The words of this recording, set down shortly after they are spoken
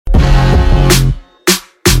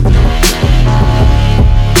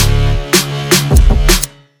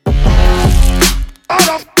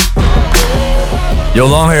Yo,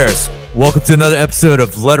 long hairs, welcome to another episode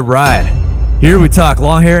of Let It Ride. Here we talk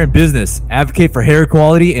long hair and business, advocate for hair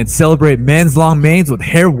equality, and celebrate men's long manes with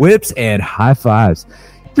hair whips and high fives.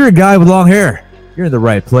 If you're a guy with long hair, you're in the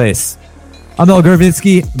right place. I'm Noel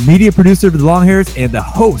Garvinsky, media producer of the Long Hairs and the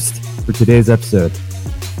host for today's episode.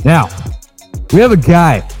 Now, we have a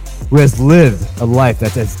guy who has lived a life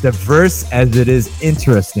that's as diverse as it is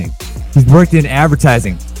interesting. He's worked in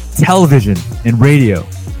advertising, television, and radio.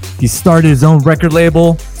 He started his own record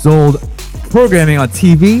label, sold programming on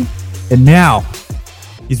TV, and now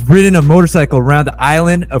he's ridden a motorcycle around the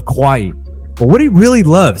island of Kauai. But what he really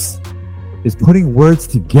loves is putting words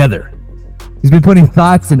together. He's been putting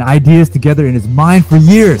thoughts and ideas together in his mind for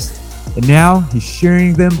years, and now he's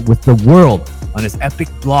sharing them with the world on his epic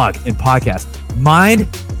blog and podcast, Mind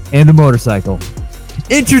and the Motorcycle.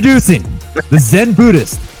 Introducing the Zen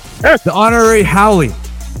Buddhist, the honorary Howley,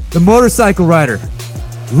 the motorcycle rider,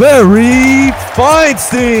 Larry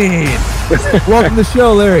Feinstein. Welcome to the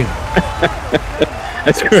show, Larry.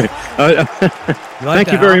 That's great.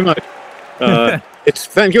 Thank you very much.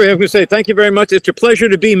 Thank you. I was going to say thank you very much. It's a pleasure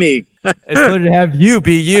to be me. It's a pleasure to have you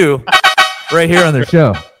be you right here on the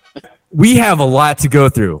show. We have a lot to go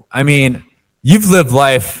through. I mean, you've lived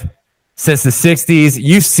life since the 60s.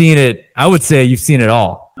 You've seen it. I would say you've seen it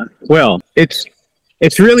all. Well, it's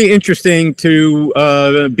really interesting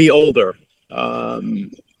to be older.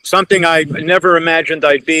 Something I never imagined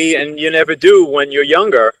I'd be, and you never do when you're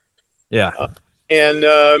younger. Yeah.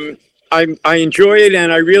 I enjoy it,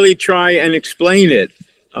 and I really try and explain it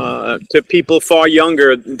to people far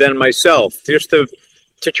younger than myself, just to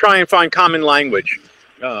try and find common language.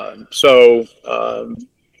 So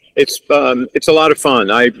it's a lot of fun.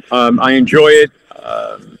 I enjoy it.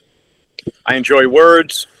 I enjoy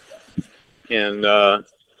words, and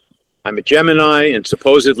I'm a Gemini, and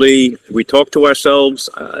supposedly we talk to ourselves,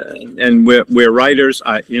 and we're writers.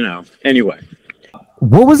 Anyway.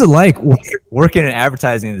 What was it like working in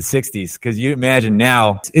advertising in the 60s? Because you imagine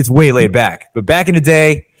now it's way laid back. But back in the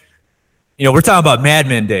day, we're talking about Mad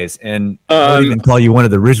Men days, and I don't even call you one of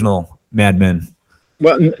the original Mad Men.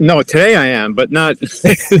 Well, no, today I am, but not.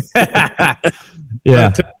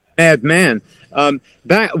 Yeah, Mad Man.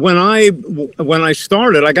 Back when I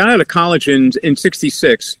started, I got out of college in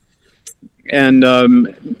 '66, and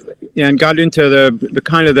got into the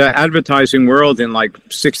kind of the advertising world in like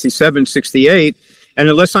 '67, '68. And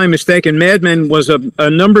unless I'm mistaken, Mad Men was a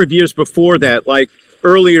number of years before that, like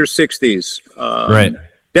earlier 60s. Right.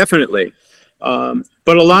 Definitely. But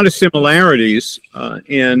a lot of similarities.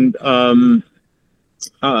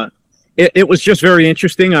 It was just very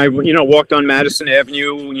interesting. I, walked on Madison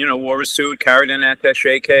Avenue, wore a suit, carried an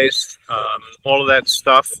attaché case, all of that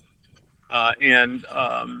stuff.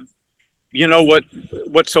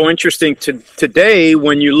 What's so interesting today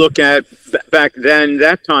when you look at back then,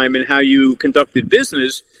 that time, and how you conducted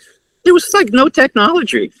business, there was like no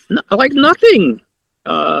technology, like nothing.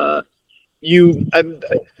 The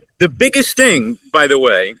biggest thing, by the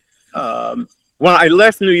way, when I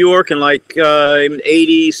left New York in like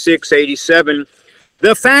 86, 87,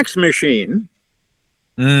 the fax machine,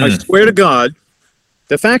 I swear to God,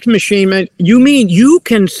 the fax machine meant, you mean you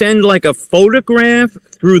can send like a photograph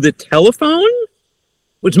through the telephone?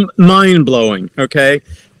 It was mind-blowing, okay?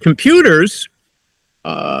 Computers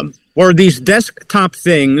were these desktop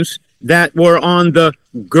things that were on the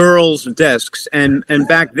girls' desks. And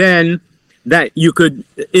back then, that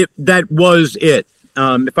was it.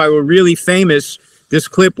 If I were really famous, this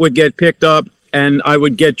clip would get picked up and I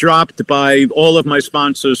would get dropped by all of my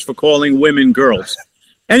sponsors for calling women girls.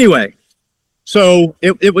 Anyway. So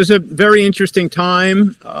it was a very interesting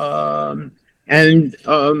time, and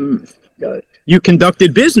you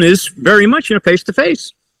conducted business very much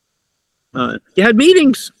face-to-face. You had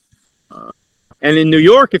meetings, and in New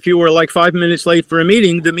York, if you were like 5 minutes late for a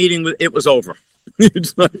meeting, it was over.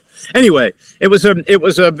 Anyway, it was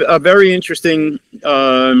a very interesting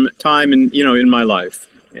time in my life,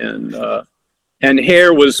 and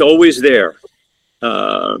hair was always there.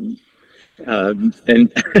 And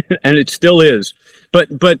it still is, but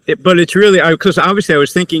it's really, because obviously I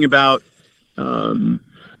was thinking about our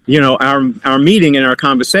meeting and our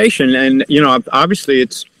conversation, and obviously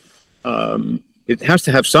it has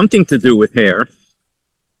to have something to do with hair,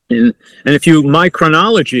 and my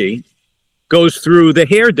chronology goes through the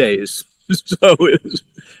hair days, so it's,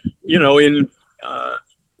 in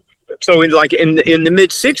the mid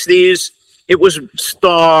 60s it was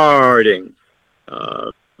starting.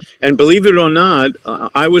 And believe it or not,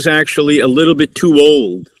 I was actually a little bit too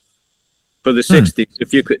old for the 60s,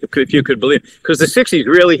 if you could believe, because the 60s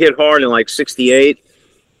really hit hard in like 68.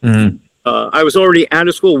 Mm-hmm. I was already out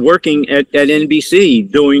of school working at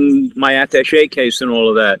NBC doing my attaché case and all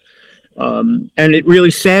of that. And it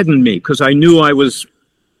really saddened me because I knew what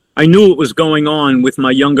was going on with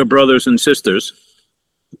my younger brothers and sisters.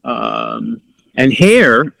 And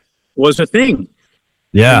hair was a thing.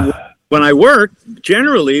 Yeah. And when I worked,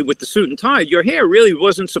 generally with the suit and tie, your hair really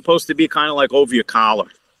wasn't supposed to be kind of like over your collar.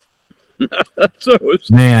 So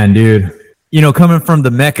man, dude, coming from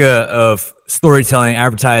the mecca of storytelling,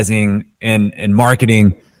 advertising, and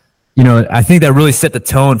marketing, I think that really set the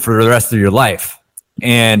tone for the rest of your life.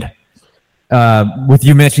 And with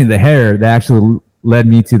you mentioning the hair, that actually led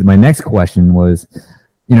me to my next question was,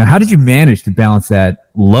 how did you manage to balance that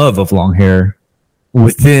love of long hair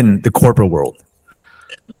within the corporate world?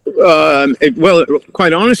 Well,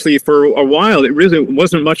 quite honestly, for a while, it really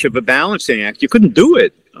wasn't much of a balancing act. You couldn't do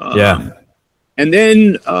it. Yeah. And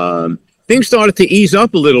then things started to ease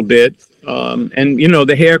up a little bit. And,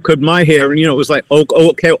 the hair my hair, it was like,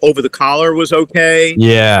 okay, over the collar was okay.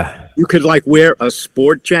 Yeah. You could wear a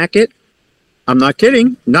sport jacket. I'm not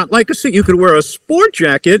kidding. Not like a suit. You could wear a sport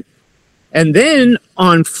jacket. And then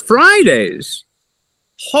on Fridays,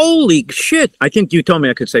 holy shit. I think you told me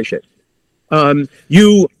I could say shit.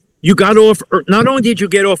 You got off, not only did you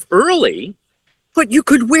get off early, but you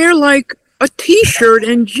could wear a t-shirt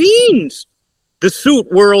and jeans. The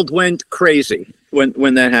suit world went crazy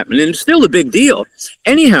when that happened, and it's still a big deal.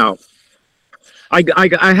 Anyhow,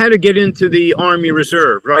 I had to get into the Army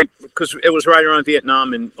Reserve, right? Because it was right around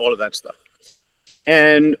Vietnam and all of that stuff.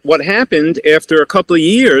 And what happened after a couple of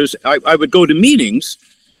years, I would go to meetings.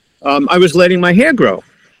 I was letting my hair grow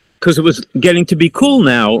because it was getting to be cool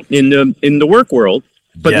now in the work world,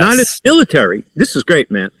 but not as military. This is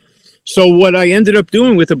great, man. So what I ended up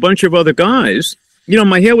doing with a bunch of other guys,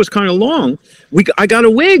 my hair was kind of long. I got a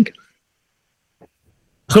wig.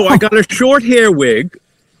 So I got a short hair wig.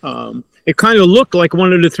 It kind of looked like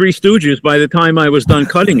one of the Three Stooges by the time I was done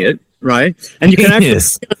cutting it, right? And you can actually,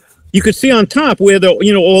 you could see on top where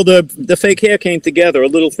all the fake hair came together, a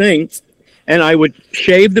little thing. And I would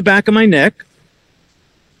shave the back of my neck,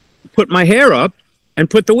 put my hair up, and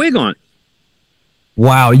put the wig on.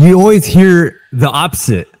 Wow, you always hear the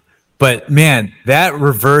opposite. But man, that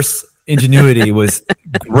reverse ingenuity was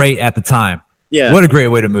great at the time. Yeah. What a great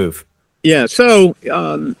way to move. Yeah. So,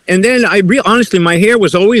 and then honestly, my hair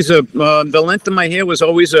was always the length of my hair was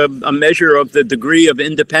always a measure of the degree of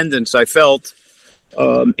independence I felt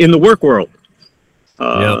in the work world.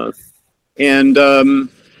 And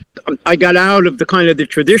I got out of the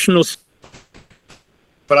traditional,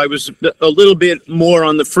 but I was a little bit more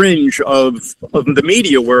on the fringe of the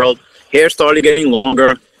media world. Hair started getting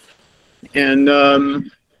longer. And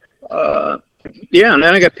and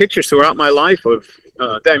then I got pictures throughout my life of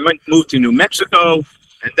then I moved to New Mexico,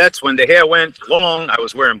 and that's when the hair went long. I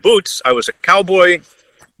was wearing boots. I was a cowboy,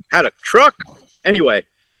 had a truck. Anyway,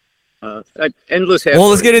 endless hair. Well,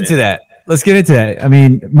 let's get into that. I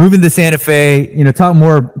mean, moving to Santa Fe,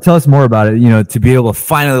 tell us more about it, to be able to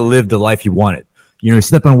finally live the life you wanted.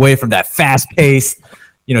 Stepping away from that fast paced,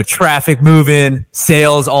 traffic moving,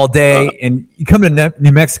 sales all day, and you come to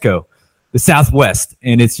New Mexico, the Southwest,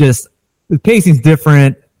 and it's just the pacing's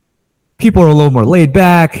different. People are a little more laid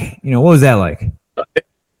back. What was that like?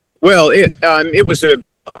 Well, it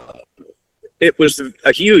was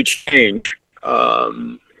a huge change.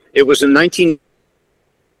 It was in 19,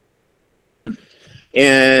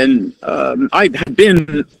 and I had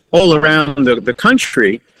been all around the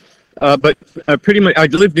country, but pretty much I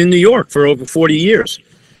lived in New York for over 40 years,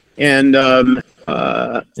 and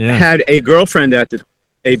had a girlfriend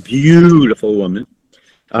a beautiful woman,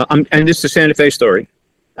 and this is a Santa Fe story.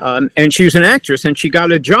 And she was an actress, and she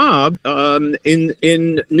got a job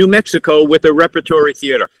in New Mexico with a repertory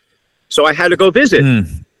theater. So I had to go visit.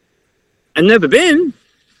 I'd never been.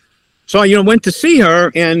 So I went to see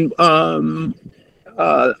her, and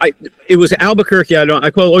it was Albuquerque.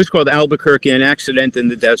 Always call it Albuquerque an accident in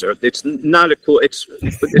the desert. It's not a cool. It's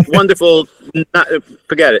wonderful.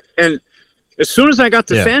 Forget it. And as soon as I got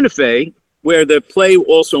to Santa Fe, where the play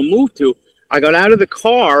also moved to, I got out of the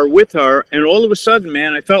car with her, and all of a sudden,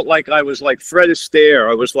 man, I felt like I was like Fred Astaire.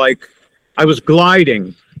 I was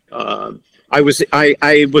gliding. I was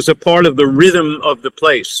a part of the rhythm of the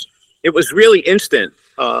place. It was really instant,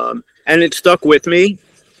 and it stuck with me.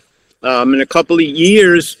 In a couple of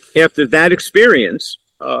years after that experience,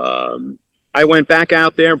 I went back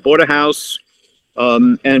out there, bought a house,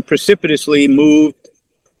 and precipitously moved,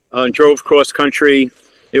 drove cross country.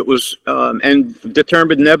 It was, and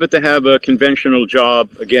determined never to have a conventional job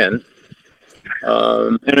again.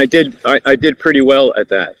 And I did pretty well at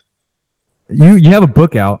that. You have a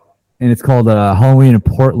book out, and it's called Halloween in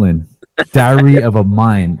Portland. Diary of a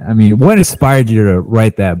Mind. I mean, what inspired you to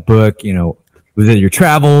write that book? You know, was it your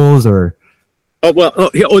travels or? Oh well.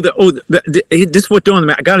 This is what doing.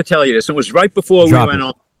 I got to tell you this. It was right before we went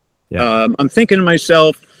on. Yeah. I'm thinking to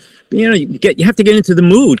myself, you know, you have to get into the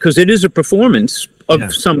mood because it is a performance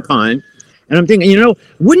of some kind. And I'm thinking, you know,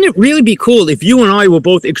 wouldn't it really be cool if you and I were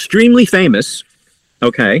both extremely famous,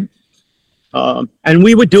 okay, and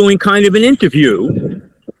we were doing kind of an interview,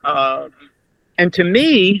 and to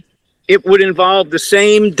me, it would involve the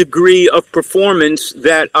same degree of performance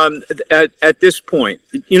that at this point.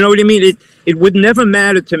 You know what I mean? It would never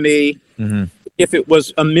matter to me if it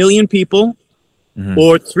was 1 million people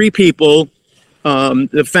or 3 people.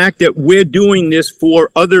 The fact that we're doing this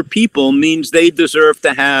for other people means they deserve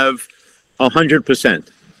to have 100%,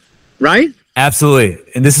 right? Absolutely.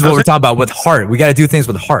 And this is what we're talking about with heart. We got to do things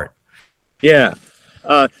with heart. Yeah.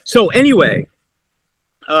 So anyway,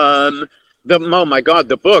 oh my God,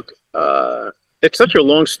 the book, it's such a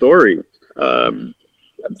long story. Let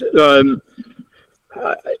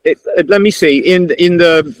me see.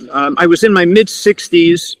 I was in my mid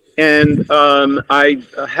 60s and I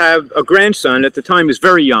have a grandson at the time who's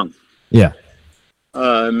very young. Yeah.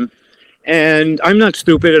 And I'm not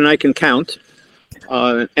stupid and I can count.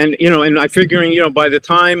 And, you know, and I'm figuring, you know, by the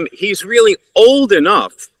time he's really old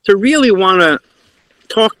enough to really want to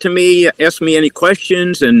talk to me, ask me any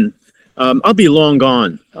questions, and I'll be long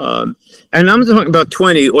gone. And I'm talking about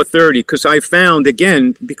 20 or 30 because I found,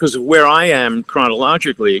 again, because of where I am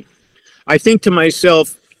chronologically, I think to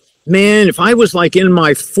myself, man, if I was like in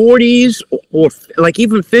my 40s or like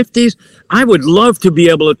even 50s, I would love to be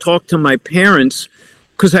able to talk to my parents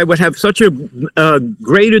because I would have such a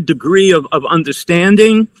greater degree of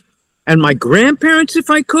understanding. And my grandparents,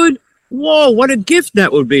 if I could, whoa, what a gift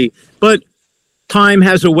that would be. But time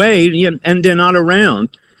has a way and they're not around.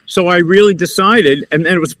 So I really decided, and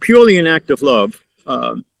it was purely an act of love,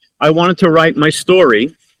 I wanted to write my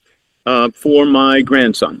story for my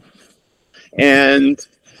grandson. And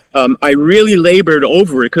I really labored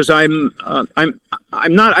over it because I'm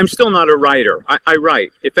still not a writer. I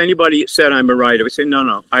write. If anybody said I'm a writer, I would say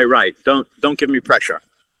no, I write. Don't give me pressure.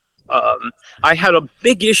 I had a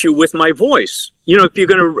big issue with my voice. You know, if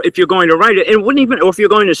you're going to write it, it wouldn't even, or if you're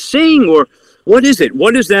going to sing, or what is it?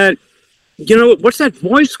 What is that? You know, what's that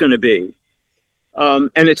voice going to be?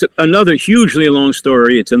 And it's another hugely long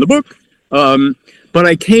story. It's in the book. But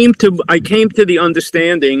I came to the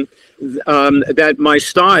understanding that my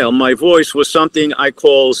style, my voice, was something I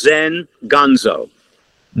call Zen Gonzo.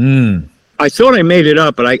 I thought I made it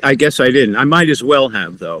up, but I guess I didn't. I might as well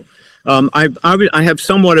have, though. I have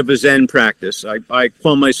somewhat of a Zen practice. I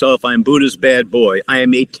call myself, I'm Buddha's bad boy. I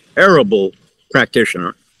am a terrible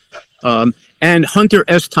practitioner. And Hunter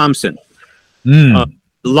S. Thompson. A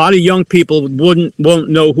lot of young people won't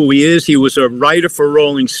know who he is. He was a writer for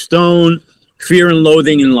Rolling Stone, Fear and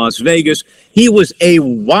Loathing in Las Vegas. He was a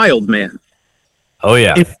wild man. Oh,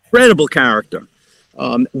 yeah. Incredible character.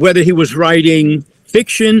 Whether he was writing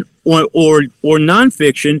fiction or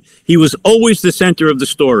nonfiction, he was always the center of the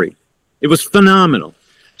story. It was phenomenal.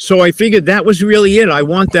 So I figured that was really it. I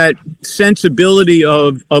want that sensibility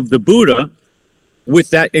of the Buddha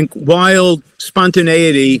with that wild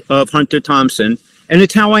spontaneity of Hunter Thompson. And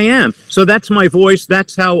it's how I am. So that's my voice.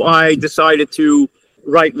 That's how I decided to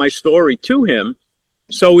write my story to him.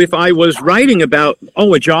 So if I was writing about,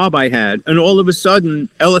 a job I had, and all of a sudden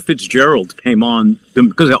Ella Fitzgerald came on,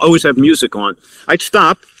 because I always have music on, I'd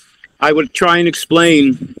stop. I would try and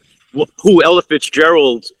explain who Ella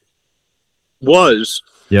Fitzgerald was.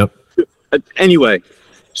 Yep. Anyway,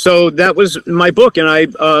 so that was my book, and I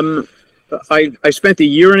spent a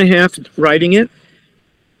year and a half writing it,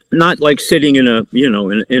 not like sitting in a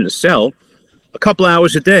cell, a couple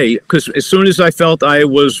hours a day, because as soon as I felt I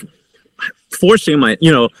was forcing as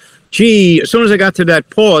soon as I got to that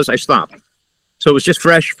pause, I stopped. So it was just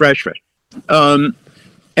fresh. And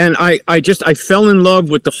I fell in love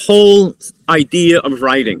with the whole idea of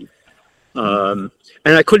writing. And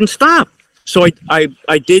I couldn't stop. So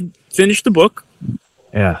I did finish the book.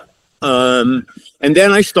 Yeah. And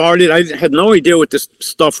then I started. I had no idea what this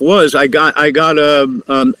stuff was. I got a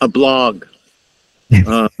blog.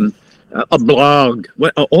 A blog.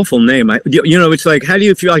 What an awful name. It's like, how do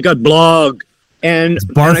you feel? I got blog. And it's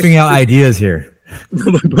barfing out ideas here.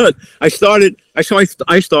 But I started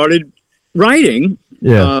writing.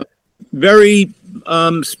 Yeah. Very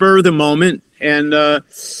spur of the moment. And it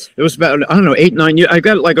was about, 8, 9 years. I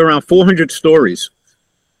got like around 400 stories.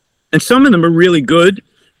 And some of them are really good.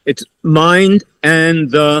 It's Mind and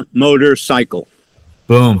the Motorcycle.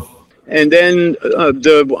 Boom. And then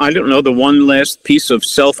the one last piece of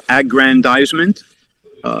self-aggrandizement.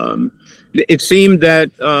 it seemed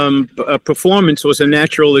that performance was a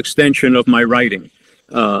natural extension of my writing.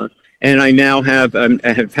 And I now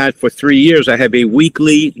I have had for 3 years, I have a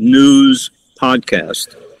weekly news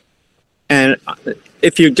podcast. And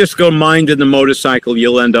if you just go Mind in the Motorcycle,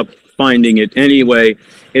 you'll end up finding it anyway.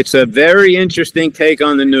 It's a very interesting take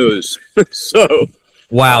on the news. So,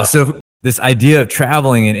 wow. So this idea of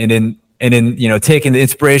traveling and in taking the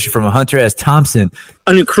inspiration from Hunter S. Thompson,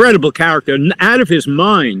 an incredible character, out of his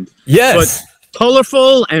mind. Yes, but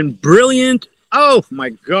colorful and brilliant. Oh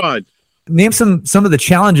my God! Name some of the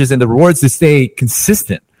challenges and the rewards to stay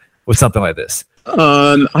consistent with something like this.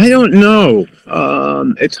 I don't know.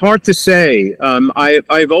 It's hard to say.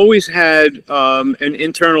 I've always had an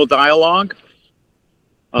internal dialogue.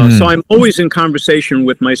 So I'm always in conversation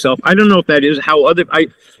with myself. I don't know if that is how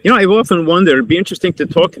I've often wondered, it'd be interesting to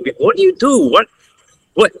talk to people. What do you do? What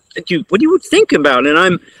do you think about?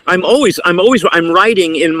 And I'm always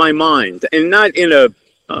writing in my mind, and not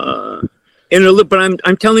but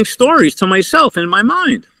I'm telling stories to myself in my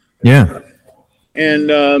mind. Yeah. And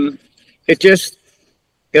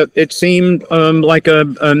it seemed like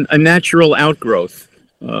a natural outgrowth,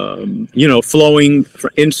 flowing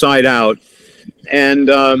inside out. And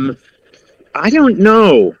I don't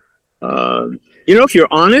know. If you're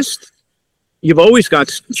honest, you've always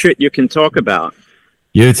got shit you can talk about.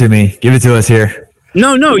 Give it to me. Give it to us here.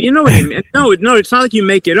 No, you know what I mean. No, it's not like you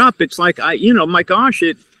make it up. It's like my gosh,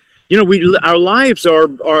 our lives are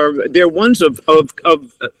they're ones of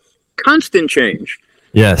constant change.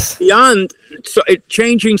 Yes. Beyond it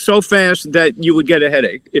changing so fast that you would get a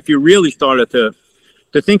headache if you really started to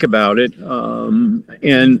think about it.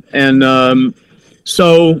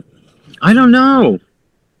 So I don't know.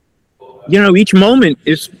 Each moment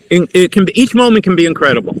each moment can be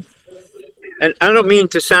incredible. And I don't mean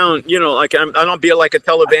to sound, like I don't be like a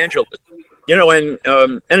televangelist.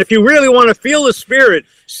 And if you really want to feel the spirit,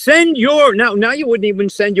 send your now you wouldn't even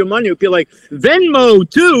send your money. It would be like Venmo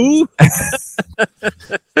too.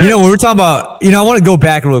 When we're talking about, I want to go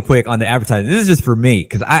back real quick on the advertising. This is just for me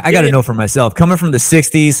because I got to know for myself. Coming from the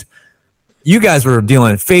 60s, you guys were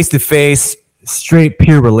dealing face to face, straight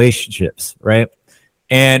peer relationships, right?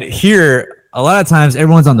 And here, a lot of times,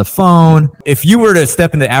 everyone's on the phone. If you were to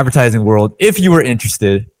step into the advertising world, if you were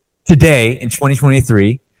interested today in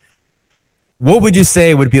 2023. What would you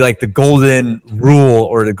say would be like the golden rule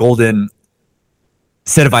or the golden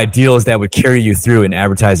set of ideals that would carry you through in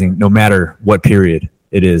advertising, no matter what period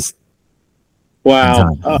it is?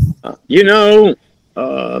 Wow.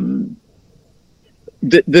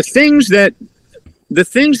 The things that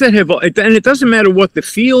have, and it doesn't matter what the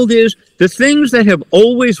field is, the things that have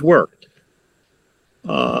always worked,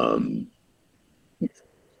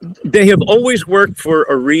 they have always worked for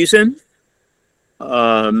a reason.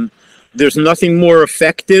 There's nothing more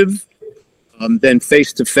effective than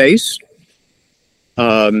face-to-face.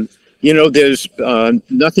 There's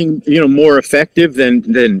nothing more effective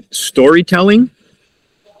than storytelling.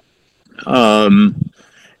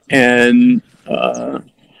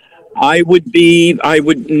 I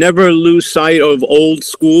would never lose sight of old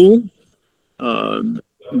school.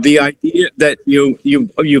 The idea that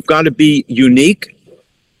you've got to be unique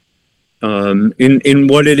in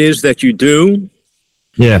what it is that you do.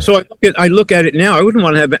 Yeah. So I look at it now. I wouldn't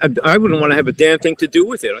want to have a damn thing to do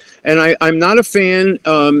with it. And I'm not a fan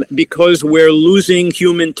because we're losing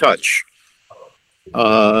human touch.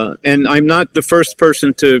 And I'm not the first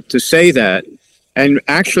person to say that. And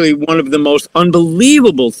actually, one of the most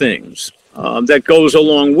unbelievable things that goes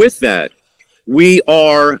along with that, we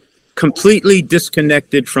are completely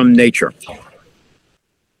disconnected from nature.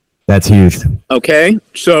 That's huge. Okay,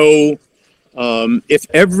 so if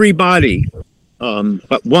everybody,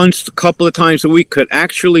 but once, a couple of times a week, could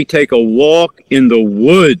actually take a walk in the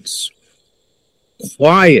woods,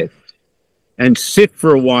 quiet, and sit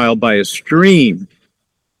for a while by a stream,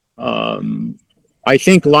 I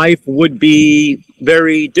think life would be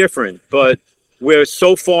very different. But we're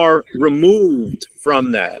so far removed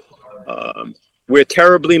from that. We're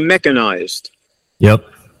terribly mechanized. Yep.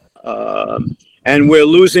 And we're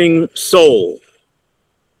losing soul.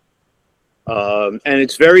 And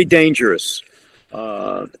it's very dangerous.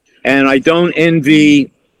 And I don't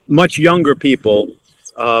envy much younger people,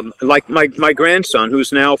 like my grandson,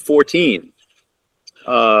 who's now 14.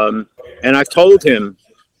 And I've told him,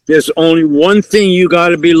 there's only one thing you got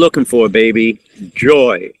to be looking for, baby: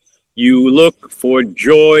 joy. You look for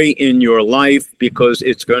joy in your life because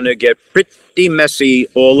it's going to get pretty messy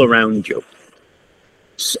all around you.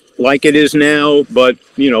 Like it is now, but,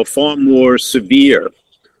 far more severe.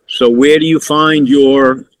 So where do you find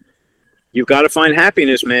you've got to find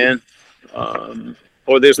happiness, man.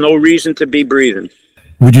 or there's no reason to be breathing.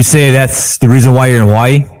 Would you say that's the reason why you're in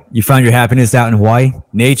Hawaii? You found your happiness out in Hawaii?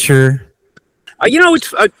 Nature?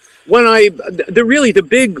 It's when the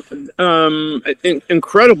big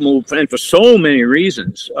incredible move, and for so many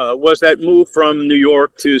reasons, was that move from New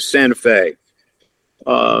York to Santa Fe.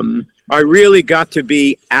 I really got to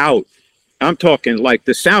be out. I'm talking like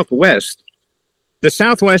the Southwest. The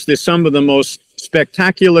Southwest is some of the most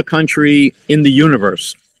spectacular country in the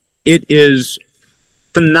universe. It is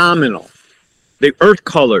phenomenal. The earth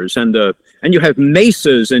colors and you have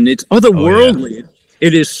mesas, and it's otherworldly. Yeah.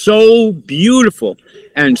 It is so beautiful.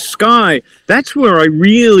 And sky, that's where I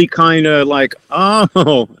really kind of like, oh,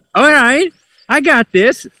 all right, I got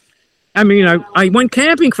this. I mean, I went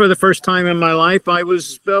camping for the first time in my life. I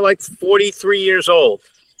was like 43 years old.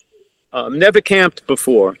 Never camped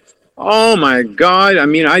before. Oh my God. I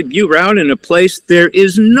mean, you were out in a place, there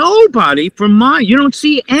is nobody from you don't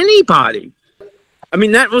see anybody. I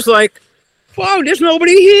mean, that was like, whoa, there's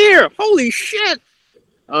nobody here. Holy shit.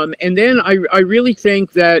 And then I really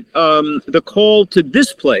think that the call to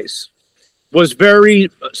this place was very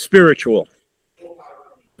spiritual.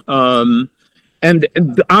 And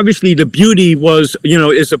obviously the beauty was,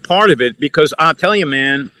 is a part of it, because I'll tell you,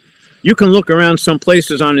 man, you can look around some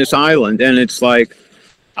places on this island and it's like,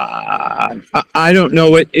 I don't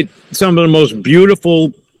know, it's some of the most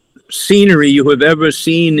beautiful scenery you have ever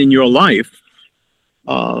seen in your life.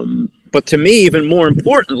 But to me, even more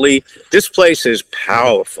importantly, this place is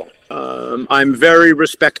powerful. I'm very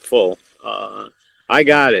respectful. I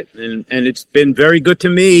got it. And it's been very good to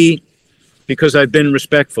me because I've been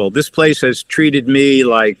respectful. This place has treated me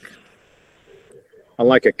like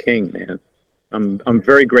a king, man. I'm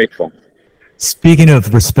very grateful. Speaking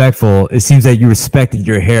of respectful, it seems that you respected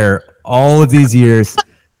your hair all of these years,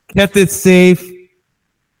 kept it safe,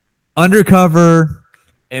 undercover,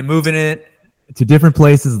 and moving it to different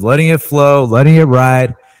places, letting it flow, letting it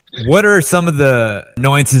ride. What are some of the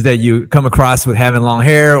annoyances that you come across with having long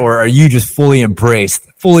hair, or are you just fully embraced,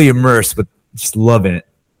 fully immersed with just loving it?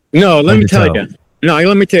 No, let me tell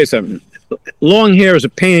you something. Long hair is a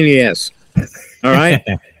pain in the ass. All right?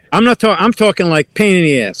 I'm talking like pain in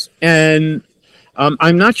the ass. And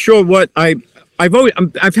I'm not sure what I've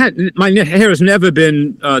had. My hair has never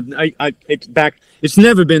been, it's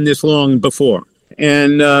never been this long before.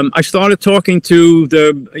 And I started talking to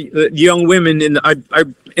the young women in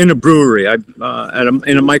a brewery, in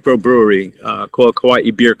a microbrewery called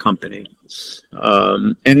Kauai Beer Company,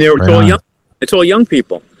 and it's all young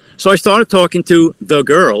people. So I started talking to the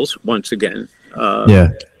girls once again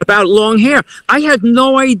about long hair. I had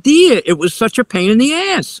no idea it was such a pain in the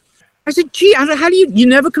ass. I said, "Gee, how do you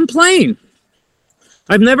never complain?"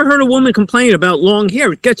 I've never heard a woman complain about long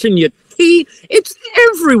hair. It gets in your teeth. It's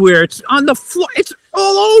everywhere. It's on the floor. It's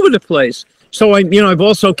all over the place. So I've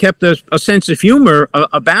also kept a sense of humor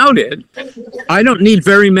about it. I don't need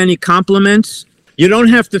very many compliments. You don't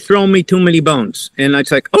have to throw me too many bones. And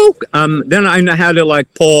it's like, then I know how to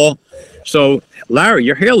like Paul. So Larry,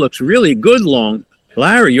 your hair looks really good long.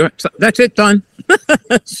 Larry, that's it, done.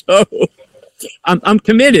 So I'm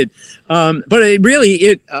committed. But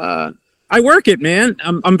I work it, man.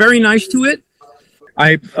 I'm very nice to it.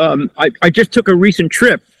 I just took a recent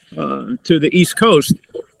trip to the East Coast,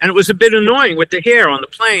 and it was a bit annoying with the hair on the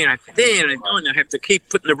plane. I have to keep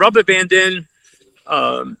putting the rubber band in,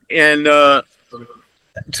 and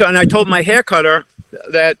I told my hair cutter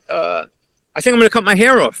that I think I'm going to cut my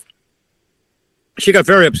hair off. She got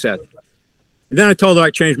very upset. And then I told her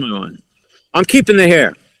I changed my mind. I'm keeping the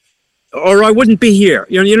hair, or I wouldn't be here.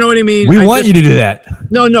 You know what I mean? We want you to do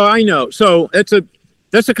that. No, I know. So that's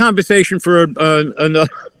a conversation for another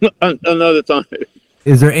time.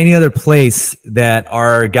 Is there any other place that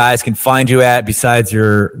our guys can find you at besides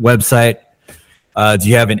your website? Do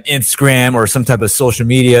you have an Instagram or some type of social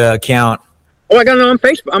media account? Oh, I got it on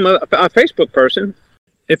Facebook. I'm a Facebook person.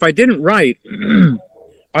 If I didn't write,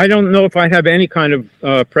 I don't know if I have any kind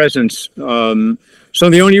of presence. So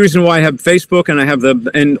the only reason why I have Facebook and I have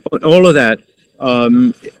and all of that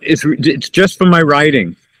it's just for my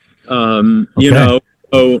writing. So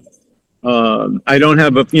I don't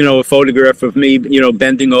have a photograph of me,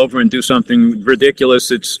 bending over and do something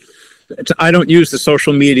ridiculous. I don't use the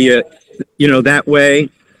social media, that way.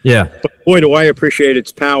 Yeah. But boy, do I appreciate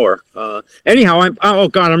its power. Anyhow,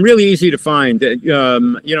 I'm really easy to find.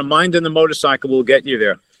 Mind and the Motorcycle will get you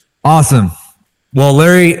there. Awesome. Well,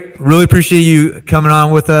 Larry, really appreciate you coming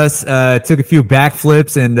on with us. Took a few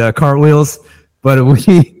backflips and cartwheels, but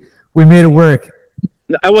we made it work.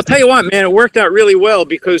 I will tell you what, man, it worked out really well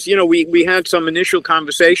because, we had some initial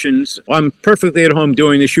conversations. I'm perfectly at home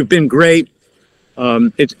doing this. You've been great.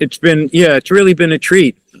 It's really been a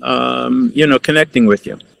treat, connecting with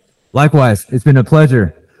you. Likewise, it's been a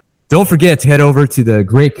pleasure. Don't forget to head over to the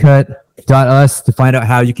greatcut.us to find out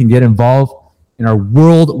how you can get involved in our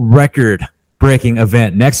world record breaking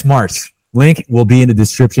event next March. Link will be in the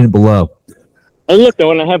description below. Oh, look,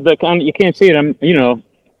 though, and I have you can't see it.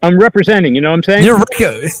 I'm representing, you know what I'm saying? You're right.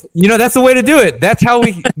 That's the way to do it. That's how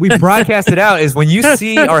we broadcast it out, is when you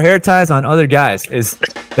see our hair ties on other guys.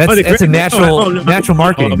 That's a natural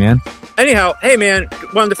marketing, man. Anyhow, hey, man,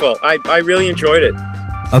 wonderful. I really enjoyed it.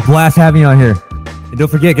 A blast having you on here. And don't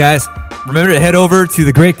forget, guys, remember to head over to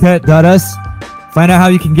thegreatcut.us. Find out how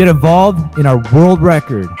you can get involved in our world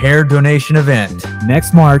record hair donation event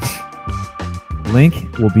next March.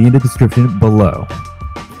 Link will be in the description below.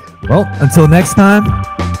 Well, until next time,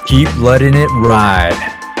 keep letting it ride.